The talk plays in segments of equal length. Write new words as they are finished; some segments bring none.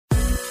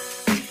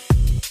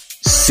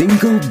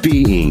Single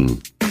Being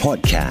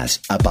Podcast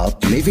about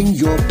living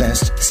your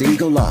best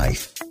single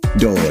life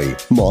โดย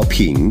หมอ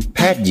ผิงแพ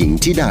ทย์หญิง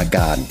ธิดาก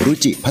ารรุ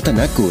จิพัฒ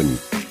นกุล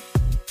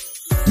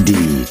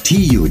ดี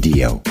ที่อยู่เดี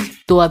ยว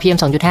ตัว PM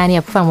 2.5 เนี่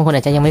ยผู้ฟังบางคนอ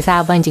าจจะยังไม่ทรา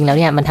บว่าจริงๆแล้ว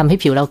เนี่ยมันทำให้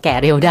ผิวเราแก่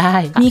เร็วได้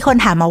มีคน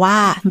ถามมาว่า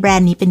แบร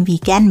นด์นี้เป็นวี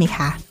แกนไหมค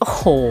ะโอ้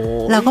โห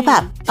เราก็แบ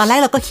บตอนแรก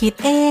เราก็คิด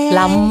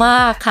ล้ำม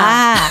ากค่ะ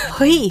เ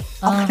ฮ้ย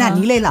เอาขนาด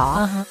นี้เลยเหรอ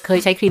เคย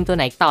ใช้ครีมตัวไ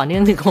หนต่อเนื่อ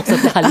งถึง6 สัป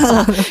ดาห์หรือเป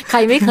ล่าใคร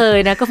ไม่เคย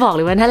นะก็บอกเ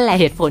ลยว่านั่นแหละ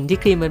เหตุผลที่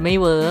ครีมมันไม่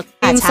เวิร์ก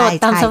ครีมสด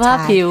ตามสภาพ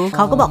ผิวเข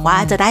าก็บอกว่า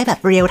จะได้แบบ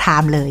เรียลไท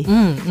ม์เลย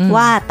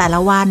ว่าแต่ละ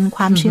วันค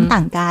วามชื้นต่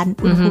างกัน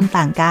อุณหภูมิ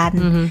ต่างกัน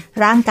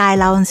ร่างกาย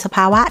เราสภ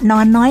าวะนอ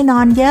นน้อยนอ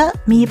นเยอะ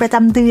มีประจ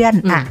ำเดือน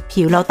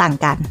ผิวเราต่าง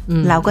กัน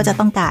เราก็จะ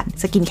ต้องการ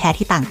สกินแคร์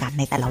ที่ต่างกัน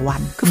ในแต่ละวั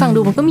นคือฟังดู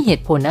มันก็มีเห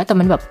ตุผลนะแต่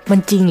มันแบบมัน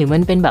จริงหรือมั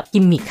นเป็นแบบกิ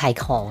มมิคขาย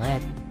ของอ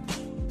ะ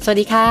สวัส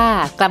ดีค่ะ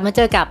กลับมาเจ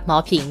อกับหมอ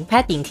ผิงแพ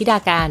ทย์หญิงธิดา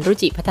การรุ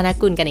จิพัฒน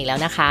กุลกันอีกแล้ว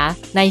นะคะ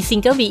ใน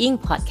Single Being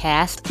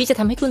Podcast ที่จะ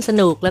ทำให้คุณส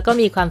นุกแล้วก็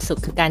มีความสุ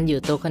ขกับการอยู่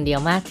ตัวคนเดียว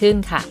มากขึ้น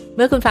ค่ะเ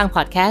มื่อคุณฟัง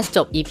podcast จ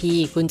บ EP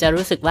คุณจะ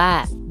รู้สึกว่า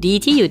ดี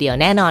ที่อยู่เดียว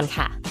แน่นอน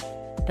ค่ะ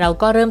เรา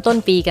ก็เริ่มต้น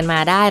ปีกันมา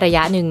ได้ระย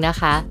ะหนึ่งนะ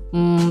คะ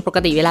ปก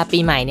ติเวลาปี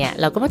ใหม่เนี่ย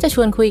เราก็มักจะช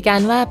วนคุยกัน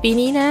ว่าปี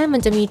นี้นะมั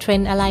นจะมีเทรน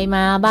ด์อะไรม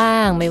าบ้า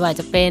งไม่ว่า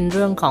จะเป็นเ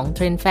รื่องของเท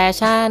รนด์แฟ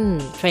ชั่น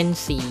เทรนด์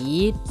สี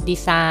ดี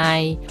ไซ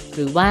น์ห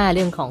รือว่าเ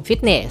รื่องของฟิ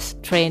ตเนส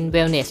เทรนด์เว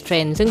ลเนสเทร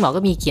นด์ซึ่งหมอก็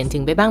มีเขียนถึ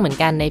งไปบ้างเหมือน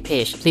กันในเพ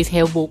จ Please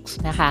Health Books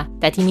นะคะ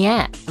แต่ทีเนี้ย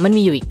มัน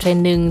มีอยู่อีกเทรน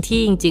ด์นึง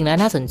ที่จริงๆแล้ว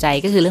น่าสนใจ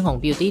ก็คือเรื่องของ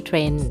beauty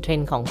trend เทรน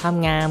ด์ของความ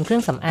งามเครื่อ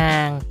งสำอา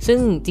งซึ่ง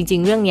จริ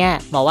งๆเรื่องเนี้ย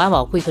หม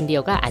อคุยคนเดีย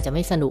วก็อาจจะไ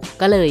ม่สนุก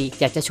ก็เลย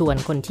อยากจะชวน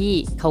คนที่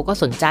เขาก็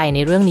สนใจใน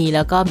เรื่องนี้แ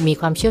ล้วก็มี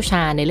ความเชี่ยวช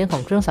าญในเรื่องข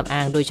องเครื่องสำอ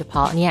างโดยเฉพ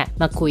าะเนี่ย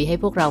มาคุยให้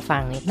พวกเราฟั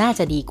งน่า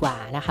จะดีกว่า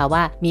นะคะว่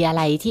ามีอะไ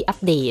รที่อัป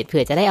เดตเผื่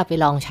อจะได้เอาไป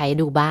ลองใช้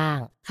ดูบ้าง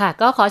ค่ะ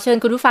ก็ขอเชิญ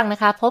คุณผู้ฟังนะ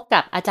คะพบกั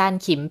บอาจารย์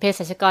ขิมเภ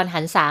สัชกรหร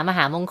รษามห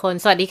ามงคล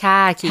สวัสดีค่ะ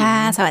ขิมค่ะ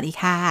สวัสดี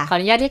ค่ะขออ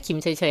นุญาตเรียกขิม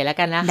เฉยๆแล้ว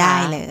กันนะคะได้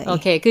เลยโอ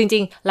เคคือจ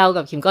ริงๆเรา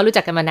กับขิมก็รู้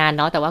จักกันมานาน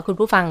เนาะแต่ว่าคุณ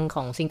ผู้ฟังข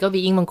อง Single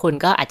Being บางคน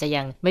ก็อาจจะ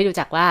ยังไม่รู้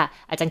จักว่า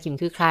อาจารย์ขิม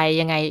คือใคร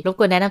ยังไงรบ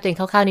กวนแนะนำตัวเอง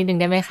คร่าวๆนิดนึง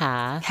ได้ไหมคะ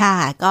ค่ะ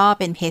ก็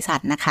เป็นเภสั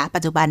ชนะคะปั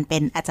จจุบันเป็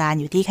นอาจารย์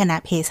อยู่ที่คณะ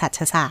เภสัช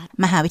ศาสตร์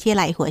มหาวิทยา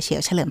ลัยหัวเฉีย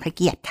วเฉลิมพระเ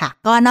กียรติค่ะ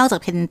ก็นอกจาก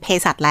เป็นเภ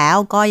สัชแล้ว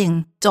ก็ยัง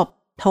จบ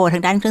โททา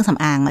งด้านเครื่องส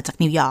ำอางมาจาก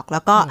นิวยอร์กแ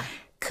ล้วก็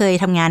เคย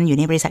ทำงานอยู่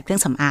ในบริษัทเครื่อ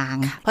งสำอาง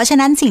เพราะฉะ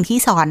นั้นสิ่งที่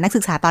สอนนัก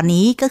ศึกษาตอน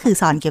นี้ก็คือ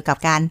สอนเกี่ยวกับ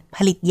การผ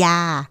ลิตยา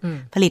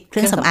ผลิตเค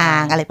รื่องสำอา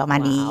งอะไรประมาณ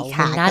นี้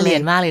ค่ะน่าเรีย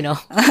นมากเลยเนาะ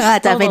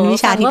จะเป็นวิ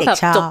ชาที่เด็ก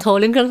ชอบจบโท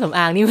เรื่องเครื่องสำอ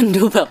างนี่มัน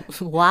ดูแบบ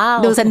ว้าว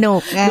ดูสนุ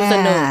กใ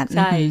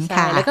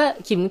ช่แล้วก็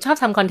ขิมชอบ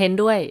ทำคอนเทนต์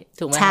ด้วย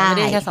ถูกไหมไม่ไ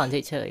ด้แค่สอนเ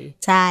ฉย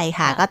ๆใช่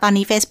ค่ะก็ตอน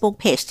นี้ Facebook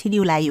Page ที่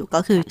ดูแลอยู่ก็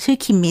คือชื่อ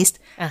Chemist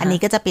อันนี้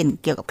ก็จะเป็น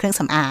เกี่ยวกับเครื่อง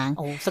สำอาง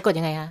สะกด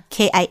ยังไงคะ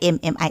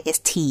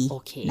KIMMIST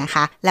นะค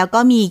ะแล้วก็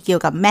มีเกี่ย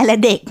วกับแม่และ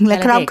เด็กและ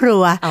ครอบครั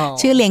ว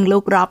ชื่อเลี้ยงลู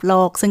กรอบโล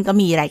กซึ่งก็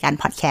มีรายการ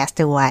พอดแคสต์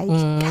ด้วย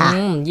ค่ะ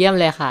เยี่ยม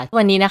เลยค่ะ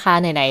วันนี้นะคะ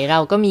ไหนๆเรา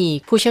ก็มี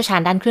ผู้เชี่ยวชาญ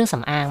ด้านเครื่องส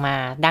ำอางมา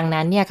ดัง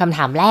นั้นเนี่ยคำถ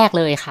ามแรก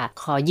เลยค่ะ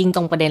ขอยิงต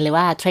รงประเด็นเลย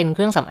ว่าเทรนด์เค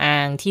รื่องสำอา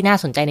งที่น่า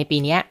สนใจในปี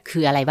นี้คื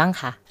ออะไรบ้าง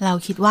คะเรา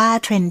คิดว่า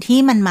เทรนด์ที่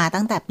มันมา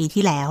ตั้งแต่ปี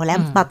ที่แล้วและ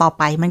ต่อ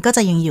ไปมันก็จ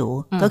ะยังอยู่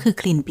ก็คือ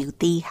clean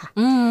beauty ค่ะ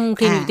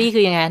clean beauty คื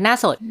อยังไงหน้า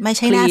สดไม่ใ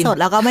ช่หน้าสด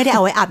แล้วก็ไม่ได้เอ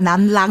าไว้อาบน้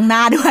ำล้างหน้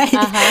าด้วย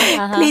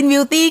clean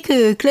beauty คื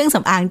อเครื่องส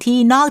ำอางที่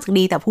นอกจาก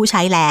ดีแต่ผู้ใ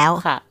ช้แล้ว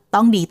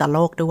ต้องดีต่อโล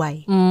กด้วย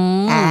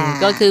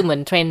ก็คือเหมือ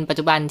นเทรนด์ปัจ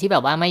จุบันที่แบ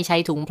บว่าไม่ใช้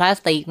ถุงพลาส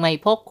ติกไม่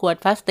พกขวด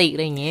พลาสติกอะ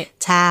ไรอย่างงี้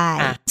ใช่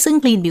ซึ่ง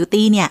Clean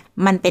Beauty เนี่ย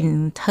มันเป็น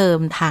เทอม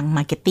ทางม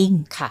าร์เก็ตติ้ง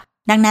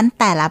ดังนั้น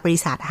แต่ละบริ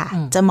ษัทค่ะ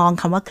จะมอง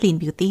คำว่า Clean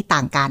Beauty ต่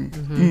างกัน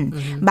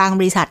บาง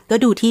บริษัทก็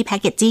ดูที่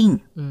Packaging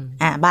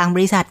บางบ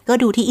ริษัทก็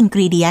ดูที่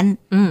Ingredient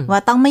ว่า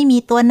ต้องไม่มี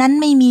ตัวนั้น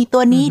ไม่มีตั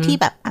วนี้ที่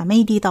แบบไม่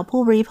ดีต่อ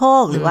ผู้บริโภ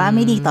คหรือว่าไ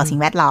ม่ดีต่อสิ่ง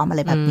แวดล้อมอะไ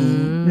รแบบนี้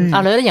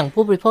แล้วอย่าง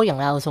ผู้บริโภคอย่าง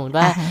เราสมมติ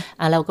ว่า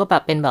เราก็แบ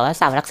บเป็นแบบว่า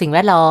สาวรักสิ่งแว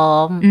ดล้อ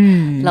ม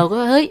เราก็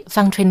เฮ้ย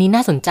ฟังเทรนด์นี้น่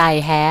าสนใจ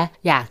แฮะ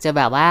อยากจะแ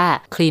บบว่า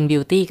Clean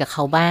Beauty กับเข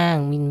าบ้าง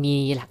มี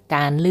หลักก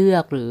ารเลือ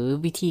กหรือ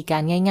วิธีกา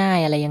รง่าย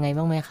ๆอะไรยังไง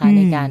บ้างไหมคะใ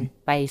นการ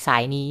ไปสา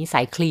ยนี้ส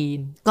ายคลีน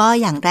ก็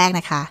อย่างแรก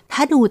นะคะถ้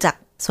าดูจาก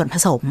ส่วนผ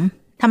สม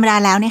ธรรมดา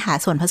แล้วเนี่ยค่ะ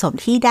ส่วนผสม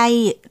ที่ได้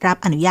รับ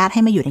อนุญาตใ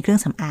ห้มาอยู่ในเครื่อ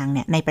งสำอางเ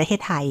นี่ยในประเทศ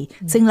ไทย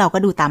ซึ่งเราก็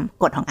ดูตาม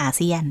กฎของอาเ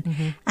ซียน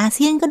อาเ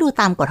ซียนก็ดู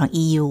ตามกฎของ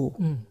EU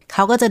เข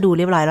าก็จะดูเ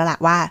รียบร้อยแล้วล่ะ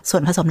ว่าส่ว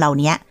นผสมเหล่า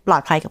นี้ปลอ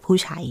ดภัยกับผู้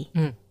ใช้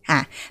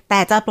แต่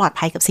จะปลอด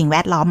ภัยกับสิ่งแว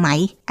ดล้อมไหม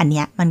อันเ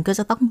นี้ยมันก็จ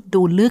ะต้อง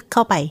ดูลึกเข้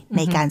าไปใ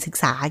นการศึก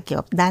ษาเกี่ยว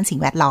กับด้านสิ่ง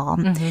แวดล้อม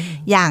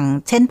อย่าง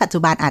เช่นปัจจุ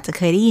บันอาจจะเ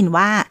คยได้ยิน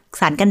ว่า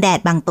สารกันแดด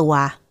บางตัว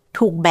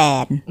ถูกแบ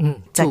น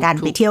จากการ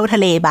ไปเที่ยวทะ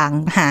เลบาง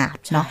หาด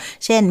เนาะ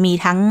เช่นมี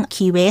ทั้ง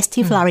คีย์เวส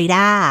ที่ฟลอริด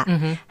า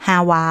ฮา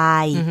วา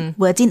ย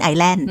เวอร์จินไอ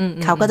แลนด์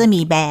เขาก็จะ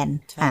มีแบน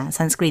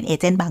ซันสกรีนเอ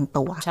เจนต์บาง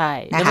ตัวใช่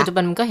แล้วปัจจุบั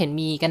นมันก็เห็น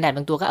มีกันแดดบ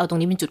างตัวก็เอาตรง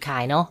นี้เป็นจุดขา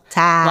ยเนาะ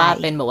ว่า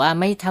เป็นแบบว่า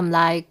ไม่ทำล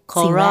ายค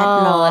อรั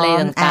ลอะไร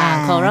ต่าง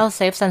ๆคอรัลเ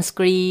ซฟซันสก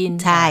รีน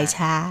ใช่ใ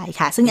ช่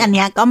ค่ะซึ่งอันเ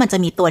นี้ยก็มันจะ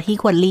มีตัวที่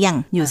ควรเลี่ยง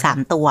อยู่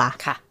3ตัว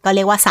ก็เ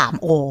รียกว่า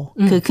 3O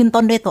คือขึ้น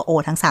ต้นด้วยตัว O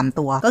ทั้ง3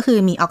ตัวก็คือ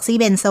มีออกซิ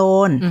เบนโซ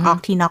นออก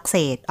ทินอกเซ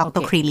ตออกโต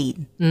คริลีน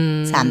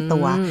3ตั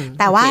ว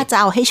แต่ว่าจะ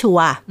เอาให้ชัว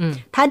ร์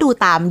ถ้าดู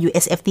ตาม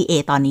US FDA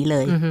ตอนนี้เล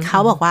ยเขา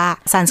บอกว่า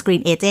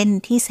sunscreen agent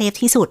ที่เซฟ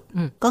ที่สุด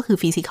ก็คือ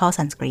physical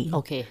sunscreen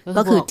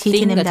ก็คือที่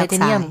ทิเนียมไดออก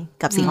ไซด์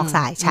กับซิงค์ออกไซ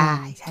ด์ใ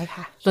ช่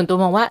ค่ะส่วนตัว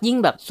มองว่ายิ่ง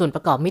แบบส่วนป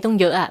ระกอบไม่ต้อง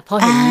เยอะอ่ะพอ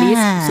เห็นลิส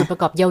ต์ส่วนประ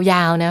กอบย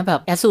าวๆนะแบบ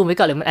แอสซูมไว้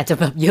ก่อนเลยมันอาจจะ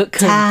แบบเยอะเ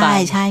กินไป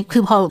ใช่คื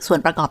อพอส่วน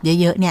ประกอบเ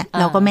ยอะๆเนี่ย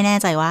เราก็ไม่แน่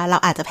ใจว่าเรา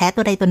อาจจะแพ้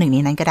ตัวใดตัวหนึ่งใน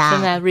นั้นก็ได้ใช่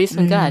ไหมริส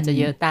มันก็อาจจะ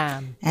เยอะตาม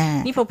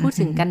นี่พอพูด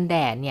ถึงกันแด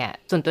ดเนี่ย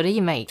ส่วนตัวได้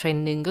ยินมาอีกเทรน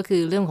ด์นึงก็คื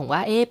อเรื่องของว่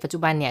าปัจจุ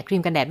บันเนี่ยครี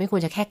มกันแดดไม่คว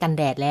รจะแค่กัน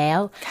แดดแล้ว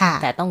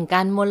แต่ต้อง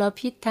กันมล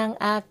พิษทาง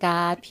อาก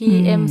าศ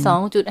PM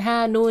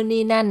 2.5 นู่น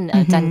นี่นั่นอ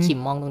าจารย์ขิม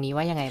มองตรงนี้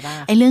ว่ายังไงบ้า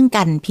งไอ้เรื่อง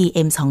กัน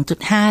PM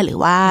 2.5 หรือ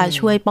ว่า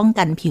ช่วยป้อง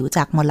กันผิวจ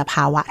ากมลภ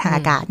าวะทางอ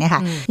ากาศเนี่ยค่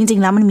ะจริง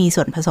ๆแล้วมันมี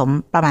ส่วนผสม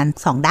ประมาณ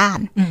2ด้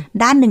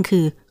านหนึ่ง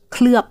คือเค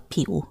ลือบ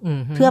ผิว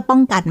เพื่อป้อ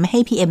งกันไม่ให้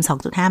PM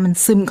 2.5 มัน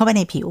ซึมเข้าไปใ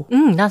นผิว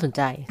น่าสนใ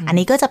จอัน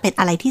นี้ก็จะเป็น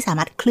อะไรที่สาม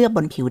ารถเคลือบบ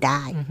นผิวไ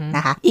ด้น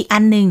ะคะอีกอั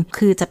นนึง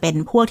คือจะเป็น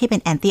พวกที่เป็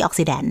นแอนตี้ออก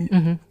ซิแดนต์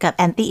กับแ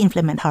อนตี้อินฟล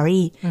ามเมทอ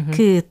รี่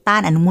คือต้า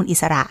นอนุมูลอิ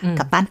สระ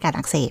กับต้านการ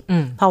อักเสบ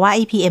เพราะว่าไ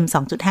อ้ PM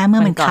 2.5 เมื่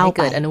อมันเข้าไป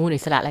เกิดอนุมูล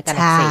อิสระและการ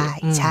อักเสบ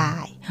ใช่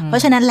เพรา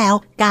ะฉะนั้นแล้ว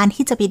การ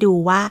ที่จะไปดู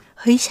ว่า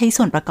เฮ้ยใช้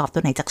ส่วนประกอบตั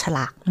วไหนจากฉล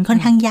ากมันค่อน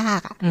ข้างยา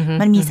กอ่ะ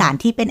มันมีสาร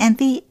ที่เป็นแอน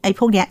ตี้ไอ้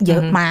พวกเนี้ยเยอ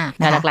ะมาก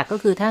นะคะหลักๆก็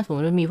คือถ้าสมม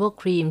ติมันมีพวก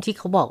ครีมที่เ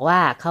ขาบอกว่า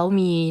เขา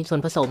มีส่วน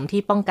ผสม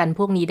ที่ป้องกัน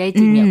พวกนี้ได้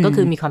จริงเนี่ยก็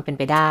คือมีความเป็น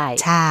ไปได้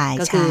ใช่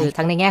ก็คือ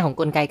ทั้งในแง่ของ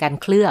กลไกการ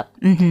เคลือบ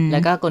แล้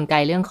วก็กลไก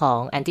เรื่องของ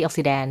แอนตี้ออก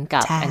ซิแดนต์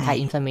กับแอนตี้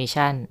อินฟลามเม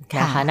ชัน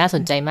นะคะน่าส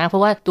นใจมากเพรา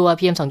ะว่าตัว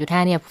PM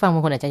 2.5 เนี่ยผู้ฟังบา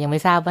งคนอาจจะยังไ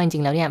ม่ทราบว่าจริ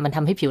งๆแล้วเนี่ยมันท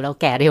ำให้ผิวเรา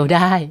แก่เร็วไ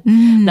ด้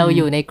เราอ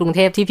ยู่ในกรุงเท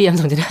พที่ PM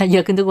 2.5 เย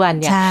อะขึ้นทุกวัน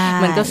เนี่ย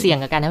มันก็เสี่ยง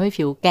กับการทำให้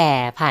ผิวแก่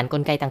ผ่านก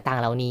ลไกต่าง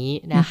ๆเหล่านี้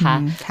นะคะ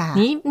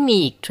นี่มี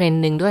อีกเทรน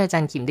ด์นึงด้วยอาจา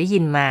รย์ขิมได้ยิ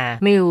นมา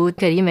ไม่รู้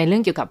เคยได้ยินไหมเรื่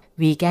องเกี่ยวกับ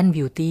วีแกน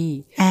บิวตี้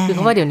คือเพ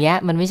ราะว่าเดี๋ยวนี้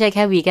มันไม่ใช่แ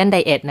ค่วีแกนได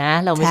เอทนะ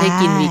เราไม่ใช่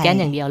กินวีแกน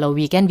อย่างเดียวเรา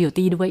วีแกนบิว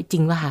ตี้ด้วยจริ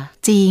งป่ะคะ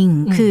จริง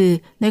คือ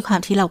ด้วยความ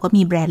ที่เราก็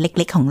มีแบรนด์เ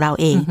ล็กๆของเรา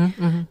เอง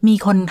มี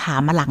คนถา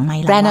มมาหลังไม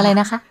ค์แบรนด์อะไร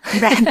นะคะ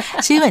แบรนด์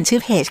ชื่อเหมือนชื่อ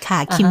เพจค่ะ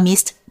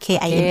Kimist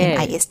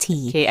KIMMIST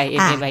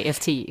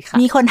ค่ะ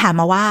มีคนถาม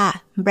มาว่า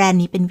แบรนด์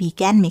นี้เป็นวีแ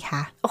กนไหมค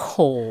ะโอ้โห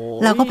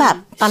เราก็แบบ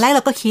ตอนแรกเร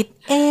าก็คิด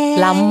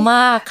ล้ำม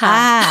ากค่ะ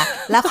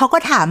แล้วเขาก็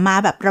ถามมา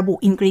แบบระบุ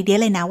อินกรีเดียน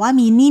เลยนะว่า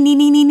มี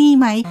นี่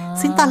ไหม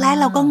ซึ่งตอนแรก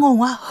เราก็งง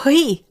ว่าเฮ้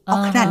ยเอา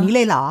ขนาดนี้เ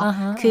ลยเหรอ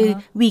คือ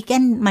วีแก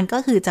นมันก็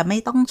คือจะไม่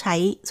ต้องใช้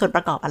ส่วนป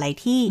ระกอบอะไร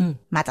ที่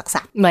มาจาก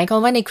สัตว์หมายควา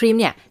มว่าในครีม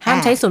เนี่ยห้าม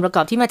ใช้ส่วนประก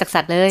อบที่มาจาก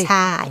สัตว์เลยใ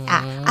ช่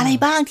อะไร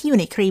บ้างที่อยู่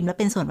ในครีมแล้ว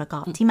เป็นส่วนประก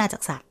อบที่มาจา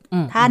กสัตว์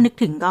ถ้านึก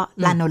ถึงก็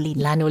ลาโนลิน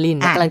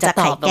กำลังจะ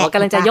ตอบแต่ว่าก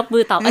ำลังจะยกมื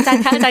อตอบอาจาร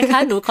ย์คะ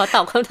หนูขอต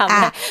อบคำถาม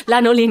ลา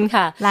โนลิน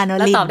ค่ะ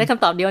แล้วตอบได้ค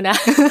ำตอบเดียวนะ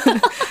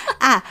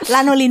ลา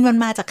โนลินมัน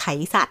มาจากไข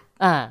สัตว์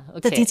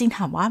แต่จริงๆถ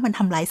ามว่ามันท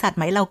ำร้ายสัตว์ไ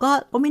หมเราก็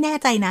ไม่แน่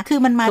ใจนะคือ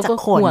มันมาจาก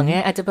ขน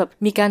อาจจะแบบ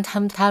มีการท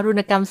ำทารุ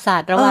ณกรรมสั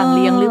ตว์ระหว่างเ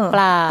ลี้ยงหรือเป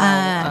ล่า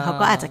เขา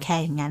ก็อาจจะแค่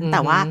อย่างนั้นแต่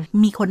ว่า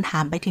มีคนถา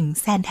มไปถึง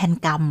แซนแทน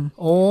กัม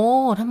โอ้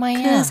ทำไม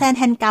คือแซนแ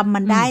ทนกัม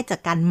มันได้จาก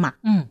การหมัก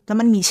แล้ว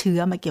มันมีเชื้อ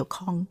มาเกี่ยว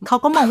ข้องเขา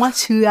ก็มองว่า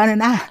เชื้อ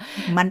นะ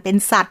มันเป็น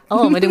สัตว์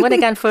หมายถึงว่าใน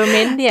การเฟอร์เม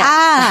นต์เนี่ย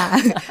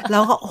แล้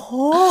วก็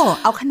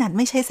เอาขนาดไ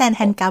ม่ใช่แซนแท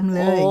นกัมเล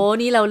ย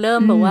นี่เราเริ่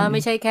มแบบว่าไ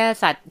ม่ใช่แค่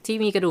สัตว์ที่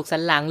มีกระดูกสั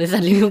นหลังหรือสั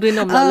ตว์เลี้ยงลูกด้วยน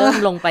มเราเริ่ม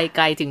ลงไปไ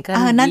กลถึงขั้น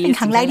นั่นเป็น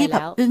ครั้งแรกที่แบ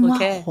บอึ้งว่า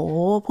โอ้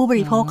ผู้บ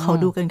ริโภคเขา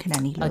ดูกันขนา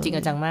ดนี้เลยจริง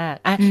จังมาก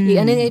อีก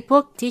อันนึงไอ้พว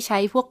กที่ใช้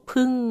พวก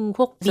ผึ้งพ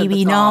วกบี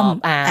บีนอม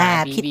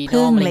พิษ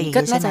ผึ้งอะไร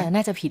ก็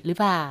น่าจะผิดหรือ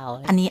เปล่า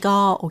อันนี้ก็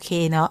โอเค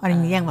เนาะอัน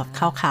นี้ยังแบบเ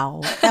ขา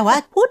แต่ว่า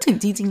พูดถึง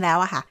จริงๆแล้ว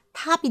อะค่ะ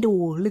ถ้าไปดู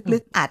ลึ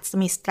กๆอาจจะ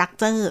มีสตรัค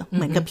เจอร์เห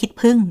มือนกับพิษ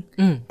ผึ้ง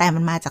แต่มั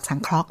นมาจากสัง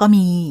เคราะห์ก็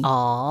มี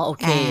โอ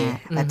เค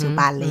ปัจจุ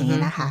บันอะไรอย่างเงี้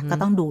ยนะคะก็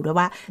ต้องดูด้วย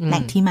ว่าแหล่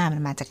งที่มั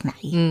นมาจากไหน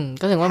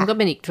ก็ถึงว่ามันก็เ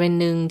ป็นอีกเทรน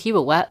ด์นึงที่บ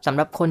อกว่าสำห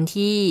รับคน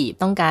ที่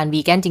ต้องการ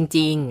วีแกนจ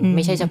ริงๆไ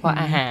ม่ใช่เฉพาะ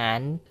อาหาร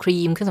ครี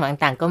มเครื่องสำอา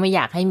งต่างๆก็ไม่อ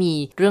ยากให้มี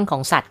เรื่องขอ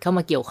งสัตว์เข้าม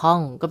าเกี่ยวข้อง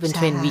ก็เป็นเท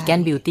รนด์วีแก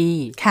นบิวตี้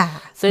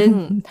ซึ่ง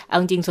เอา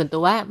จริงส่วนตั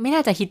วว่าไม่น่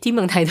าจะฮิตที่เ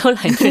มืองไทยเท่าไห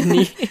ร่เทรนด์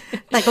นี้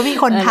แต่ก็มี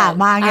คนถาม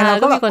มาไงเรา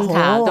ก็มีคนถ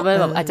ามแต่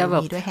แบบอาจจะแบ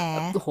บ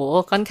โอ้โห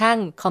ค่อนข้าง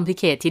คอมพลิ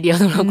เคททีเดียว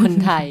สำหรับคน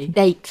ไทยแ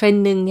ต่อีกเทรน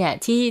ด์นึงเนี่ย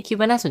ที่คิด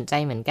ว่าน่าสนใจ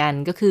เหมือนกัน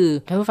ก็คือ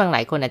ท่านผู้ฟังหล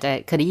ายคนอาจจะ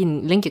เคยได้ยิน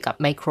เรื่องเกี่ยวกับ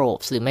ไมโครบ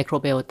หรือไมโคร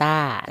เบลต้า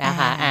นะ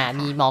คะ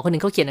มีหมอคนนึ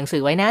งเขาเขียนหนังสื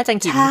อไว้นะจัง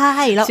กิมใช่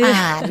เรา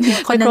อ่าน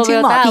คนนั้นชื่อ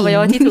หมอผิง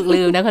ที่ถูก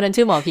ลืมนะคนนั้น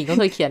ชื่อหมอผิงก็เ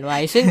คยเขียนไว้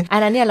ซึ่งอั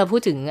นนั้นเนี่ยเราพู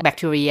ดถึงแบค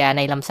ทีเรียใ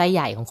นลำไส้ใ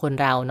หญ่ของคน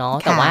เราเนาะ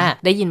แต่ว่า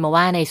ได้ยินมา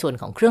ว่าในส่วน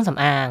ของเครื่องส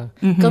ำอาง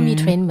ก็มี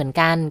เทรนด์เหมือน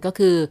กันก็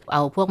คือเอ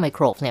าพวกไมโค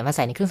รบเนี่ยมาใ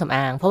ส่ในเครื่องสำอ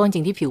างเพราะว่าจ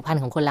ริงๆที่ผิวพรรณ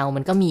ของคนเรา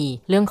มันก็มี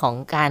เรื่องของ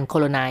การโค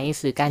โลไน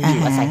ซ์หรือการอยู่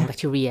อาศัยของแบค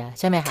ทีเรีย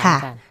ใช่ไหมคะ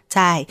ใ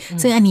ช่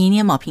ซึ่งอันนี้เ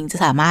นี่ยหมอพิงจะ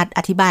สามารถอ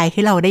ธิบายใ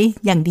ห้เราได้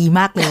อย่างดี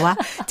มากเลยว่า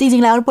จริ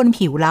งๆแล้วบน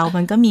ผิวเรา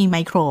มันก็มีไม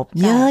โครบ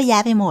เยอะแย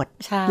ะไปหมด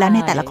แล้วใน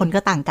แต่ละคนก็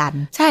ต่างกัน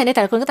ใช่ในแ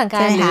ต่ละคนก็ต่างกั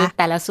นหรือ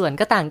แต่ละส่วน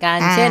ก็ต่างกัน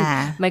เช่น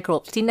ไมโคร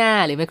บที่หน้า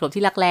หรือไมโครบ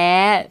ที่รักแร้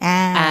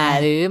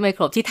หรือไมโค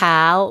รบที่เท้า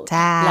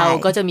เรา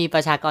ก็จะมีป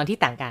ระชากรที่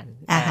ต่างกัน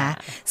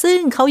ซึ่ง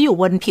เขาอยู่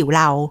บนผิวเ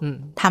รา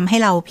ทำให้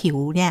เราผิว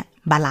เนี่ย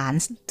บาลาน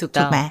ซ์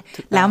ถูกไหม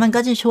แล้วมันก็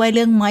จะช่วยเ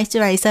รื่อง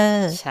moisturizer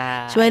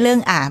ช่วยเรื่อง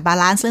บา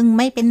ลานซ์เรื่อง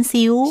ไม่เป็น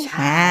ซิว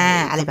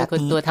อะไรแบบ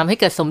นี้ตัวทำให้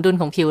เกิดสมดุล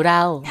ของผิวเร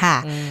าค่ะ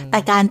แต่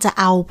การจะ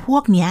เอาพว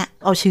กเนี้ย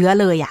เอาเชื้อ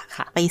เลย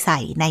ไปใส่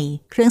ใน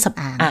เครื่องส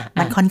ำอาง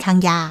มันค่อนข้าง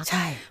ยาก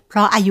เพ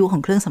ราะอายุขอ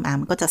งเครื่องสำอาง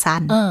มันก็จะสั้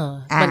น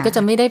มันก็จ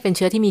ะไม่ได้เป็นเ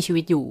ชื้อที่มีชี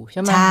วิตอยู่ใ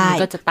ช่ไหมมั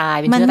นก็จะตาย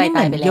เป็นเชื้อตายไปแล้วมันไม่เห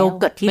มือนโย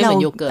เกิร์ตที่เราอ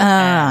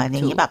ย่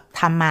างนี้แบบ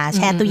ทำมาแ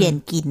ช่ตู้เย็น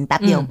กินแป๊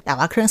บเดียวแต่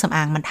ว่าเครื่องสำอ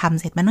างมันทำ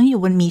เสร็จมันต้องอยู่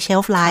บนมีเช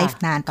ลฟ์ไลฟ์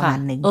นานประมาณ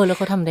นึงแล้วเ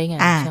ขาทำได้ไง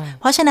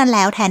เพราะฉะนั้นแ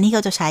ล้วแทนที่เข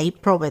าจะใช้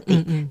โปรไบโอติ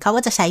กเขา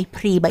ก็จะใช้พ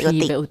รีไบโอ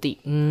ติก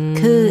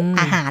คือ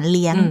อาหารเ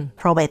ลี้ยง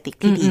โปรไบโอติก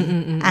ที่ดี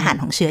อาหาร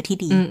ของเชื้อที่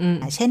ดี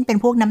เช่นเป็น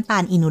พวกน้ำตา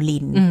ลอินูลิ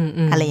น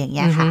อะไรอย่างเ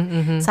งี้ยค่ะ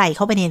ใส่เ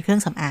ข้าไปในเครื่อ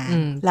งสำอาง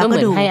แล้วก็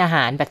ดูให้อาห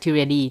ารแบคทีเ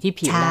รียดีที่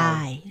ผิวเรา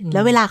แล้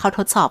วเวลาเขาท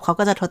ดสอบเขา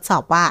ก็จะทดสอ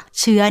บว่า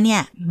เชื้อเนี่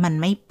ยมัน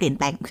ไม่เปลี่ยนแ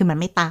ปลงคือมัน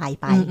ไม่ตาย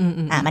ไป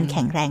มันแ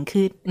ข็งแรง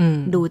ขึ้น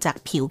ดูจาก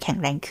ผิวแข็ง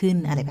แรงขึ้น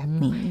อะไรแบบ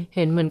นี้เ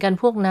ห็นเหมือนกัน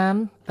พวกน้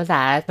ำภาษ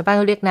าชาวบ้านเ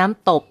ขาเรียกน้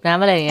ำตบน้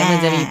ำอะไรอย่างเงี้ยมัน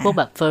จะมีพวก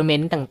แบบเฟอร์เมน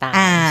ต์ต่าง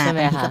ๆใช่ไห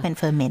มคะก็เป็น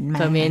เฟอร์เมนต์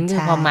คื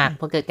อพอหมัก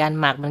พอเกิดการ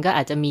หมักมันก็อ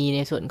าจจะมีใน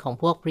ส่วนของ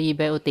พวกพรีไ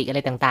บโอติกอะไร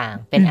ต่าง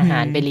ๆเป็นอาหา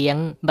รไปเลี้ยง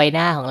ใบห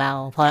น้าของเรา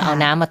พอเอา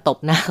น้ำมาตบ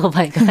หน้าเข้าไป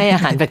ก็ให้อา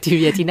หารแบคทีเ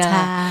รียที่หน้าใ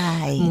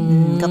ช่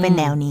ก็เป็น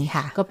แนวนี้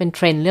ค่ะก็เป็นเท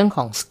รนด์เรื่องข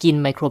องสกิน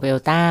ไมโครไบโอ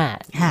ตา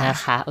นะ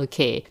คะโอเค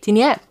ทีเ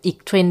นี้ยอีก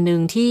เทรนด์นึง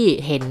ที่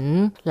เห็น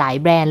หลาย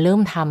แบรนด์เริ่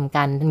มทำ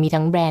กันมี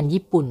ทั้งแบรนด์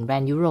ญี่ปุ่นแบร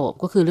นด์ยุโรป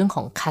ก็คือเรื่องข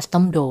อง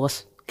custom dose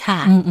ค่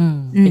ะ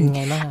เป็นไ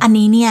งบ้างอัน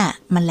นี้เนี่ย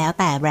มันแล้ว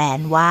แต่แบรน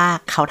ด์ว่า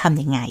เขาท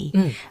ำยังไง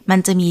มัน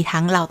จะมี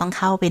ทั้งเราต้อง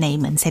เข้าไปใน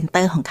เหมือนเซ็นเต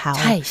อร์ของเขา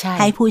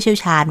ให้ผู้เชี่ยว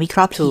ชาญวิเคร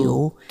าะห์ผิว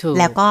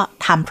แล้วก็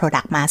ทำโปร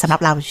ดักต์มาสำหรั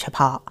บเราเฉพ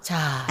าะ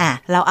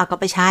เราเอาก็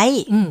ไปใช้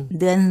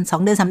เดือน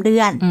2 เดือน3 เดื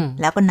อน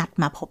แล้วก็นัด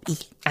มาพบอี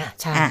ก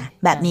ใช่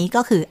แบบนี้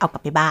ก็คือเอากลั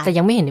บไปบ้านแต่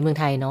ยังไม่เห็นในเมือง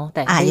ไทยเนาะแ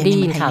ต่ได้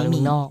ยินข่าวในเมื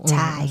องนอกใ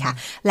ช่ค่ะ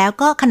แล้ว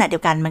ก็ขณะเดีย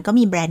วกันมันก็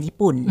มีแบรนด์ญี่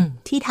ปุ่น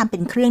ที่ทำเป็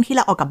นเครื่องที่เ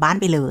ราเอากลับบ้าน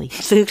ไปเลย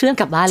ซื้อเครื่อง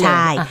กลับบ้านเลยใ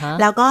ช่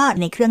แล้วก็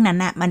ในเครื่องนั้น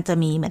น่ะมันจะ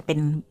มีเหมือนเป็น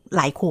ห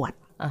ลายขวด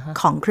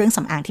ของเครื่องส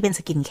ำอางที่เป็นส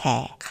กินแค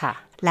ร์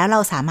แล้วเรา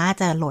สามารถ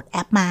จะโหลดแอ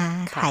ปมา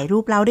ถ่ายรู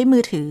ปเราด้วยมื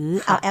อถือ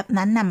เอาแอป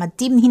นั้นนำมา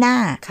จิ้มที่หน้า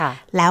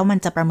แล้วมัน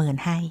จะประเมิน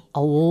ให้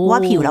ว่า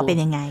ผิวเราเป็น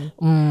ยังไง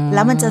แ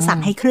ล้วมันจะสั่ง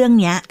ให้เครื่อง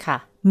เนี้ย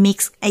มิก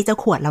ซ์ไอ้เจ้า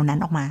ขวดเหล่านั้น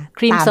ออกมา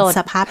ตามส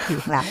ภาพผิว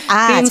ของเรา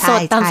ครีมสด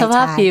ตามสภ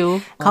าพผิว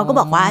เขาก็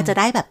บอกว่าจะ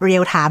ได้แบบเรีย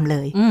ลไทม์เล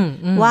ย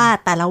ว่า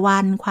แต่ละวั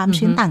นความ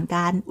ชื้นต่าง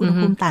กันอุณห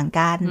ภูมิต่าง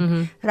กัน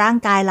ร่าง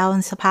กายเรา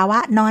สภาวะ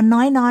นอนน้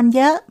อยนอนเ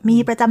ยอะมี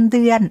ประจำเ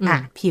ดือน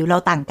ผิวเรา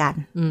ต่างกัน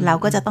เรา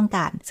ก็จะต้องก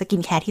ารสกิ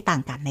นแคร์ที่ต่า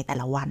งกันในแต่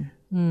ละวัน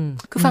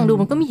คือฟังดู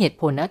มันก็มีเหตุ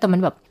ผลนะแต่มั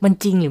นแบบมัน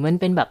จริงหรือมัน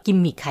เป็นแบบกิม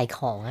มิคขายข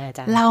องอาจ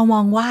ารย์เราม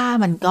องว่า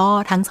มันก็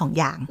ทั้ง2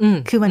 อย่าง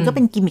คือมันก็เ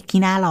ป็นกิมมิค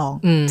ที่น่าลอง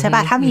ใช่ป่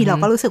ะถ้ามีเรา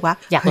ก็รู้สึกว่า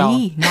อยากลอง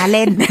น่าเ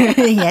ล่น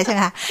อย่างเงี้ยใช่ไหม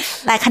คะ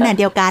แต่ขณะ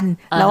เดียวกัน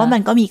เราว่ามั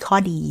นก็มีข้อ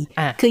ดี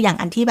คืออย่าง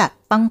อันที่แบบ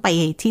ต้องไป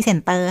ที่เซ็น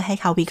เตอร์ให้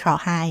เขาวิเคราะ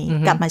ห์ให้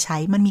กลับมาใช้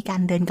มันมีกา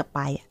รเดินกลับไป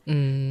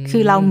คื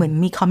อเราเหมือน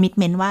มีคอมมิต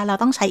เมนต์ว่าเรา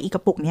ต้องใช้อีกกร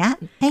ะปุกเนี้ย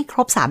ให้คร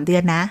บ3 เดือ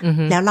นนะ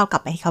แล้วเรากลั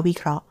บไปให้เขาวิ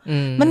เคราะห์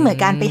มันเหมือน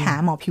การไปหา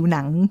หมอผิวห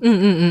นัง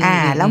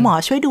แล้วหมอ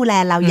ช่วยดูแล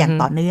เราอย่าง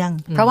ต่อเนื่อง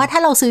เพราะว่าถ้า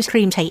เราซื้อค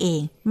รีมใช้เอ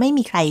งไม่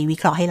มีใครวิ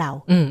เคราะห์ให้เรา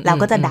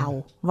ก็จะเดา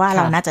ว่าเ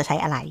ราน่าจะใช้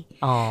อะไร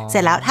เสร็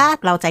จแล้วถ้า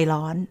เราใจ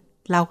ร้อน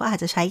เราก็อาจ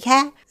จะใช้แค่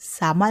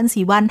3 วัน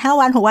4 วัน5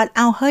 วัน6 วันเ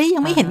อาเฮ้ยยั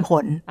งไม่เห็นผ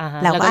ล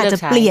เราก็อาจจะ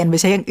เปลี่ยนไป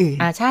ใช้อย่างอื่น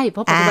ใช่เพร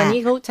าะปัจจุบัน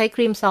นี้เขาใช้ค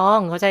รีมซอง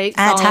เขาใช้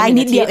ซองใช้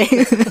นิดเดียวเอง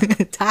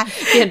ใช่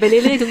เปลี่ยนไปเรื่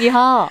อยๆทุกยี่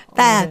ห้อ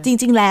แต่จ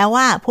ริงๆแล้ว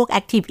ว่าพวก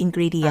active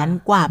ingredient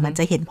กว่ามัน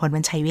จะเห็นผล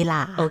มันใช้เวล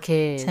าโอเค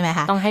ใช่ไหมค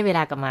ะต้องให้เวล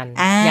ากับมัน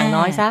อย่าง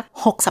น้อยสัก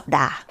6 สัปด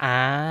าห์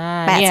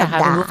8 สัป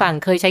ดาห์คุณผู้ฟัง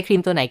เคยใช้ครี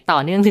มตัวไหนต่อ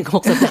เนื่องถึง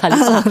6 สัปดาห์หรื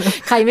อเปล่า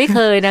ใครไม่เค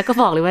ยนะก็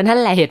บอกเลยว่านั่น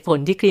แหละเหตุผล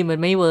ที่ครีมมั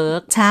นไม่เวิร์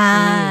กใช่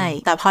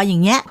แต่พออย่า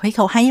งเงี้ยเฮ้ยเข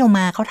าให้ลง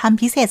มาเขาท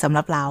ำพิเศษสำห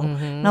รับเรา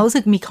รู้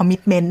สึกมีคอมมิ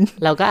ตเมนต์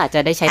เราก็อาจจะ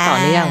ได้ใช้ต่อ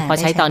เนื่องพอ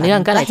ใช้ต่อเนื่อง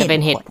ก็อาจจะเป็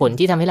นเหตุผล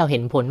ที่ทำให้เราเห็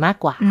นผลมาก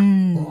กว่า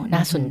น่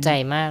าสนใจ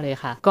มากเลย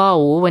ค่ะก็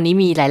วันนี้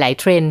มีหลายๆ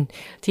เทรนด์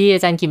ที่อ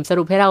าจารย์คิมส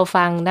รุปให้เรา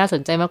ฟังน่าส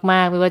นใจม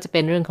ากๆไม่ว่าจะเป็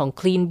นเรื่องของ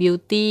clean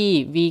beauty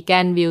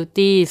vegan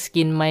beauty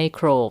skin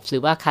microbes หรื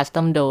อว่า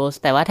custom dose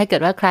แต่ว่าถ้าเกิ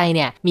ดว่าใครเ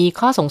นี่ยมี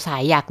ข้อสงสั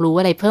ยอยากรู้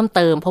อะไรเพิ่มเ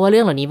ติมเพราะว่าเรื่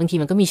องเหล่านี้บางที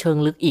มันก็มีเชิง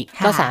ลึกอีก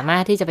ก็สามา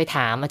รถที่จะไปถ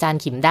ามอาจารย์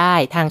คิมได้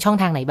ทางช่อง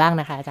ทางไหนบ้าง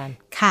นะคะอาจารย์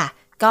ค่ะ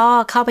ก็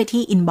เข้าไป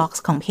ที่ inbox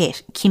ของเพจ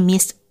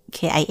Kimist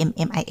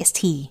KIMMIST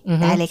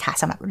ได้เลยค่ะ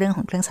สำหรับเรื่องข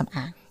องเครื่องสำอ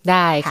างไ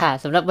ด้ค่ะ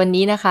สำหรับวัน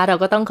นี้นะคะเรา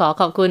ก็ต้อง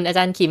ขอบคุณอาจ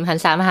ารย์คิมหัน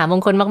ษามหามง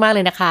คลมากๆเล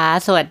ยนะคะ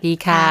สวัสดี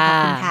ค่ะขอบ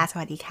คุณค่ะส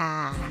วัสดีค่ะ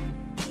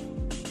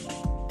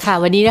ค่ะ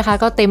วันนี้นะคะ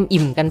ก็เต็ม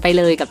อิ่มกันไป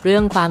เลยกับเรื่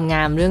องความง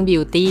ามเรื่องบิ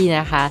วตี้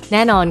นะคะแ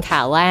น่นอนค่ะ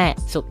ว่า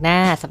ศุกร์หน้า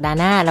สัปดาห์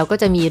หน้าเราก็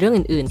จะมีเรื่อง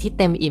อื่นๆที่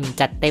เต็มอิ่ม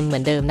จัดเต็มเหมื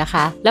อนเดิมนะค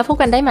ะแล้วพบ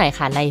กันได้ใหม่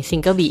ค่ะใน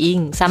Single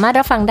Being สามารถ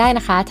รับฟังได้น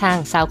ะคะทาง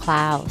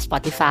SoundCloud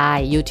Spotify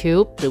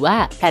YouTube หรือว่า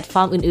แพลตฟ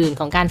อร์มอื่นๆ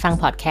ของการฟัง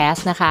พอดแคส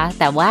ต์นะคะ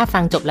แต่ว่าฟั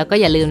งจบแล้วก็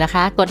อย่าลืมนะค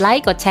ะกดไล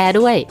ค์กดแชร์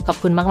ด้วยขอบ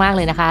คุณมากๆเ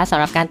ลยนะคะสำ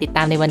หรับการติดต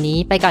ามในวันนี้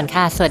ไปก่อน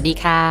ค่ะสวัสดี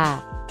ค่ะ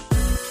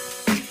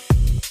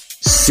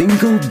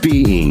Single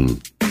Being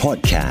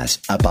Podcast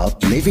about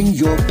living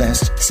your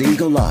best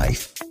single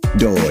life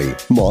โดย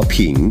หมอ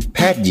ผิงแพ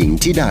ทย์หญิง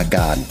ธิดาก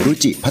ารรุ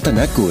จิพัฒน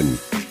กุล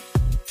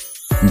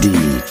ดี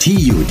ที่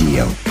อยู่เดี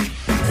ยว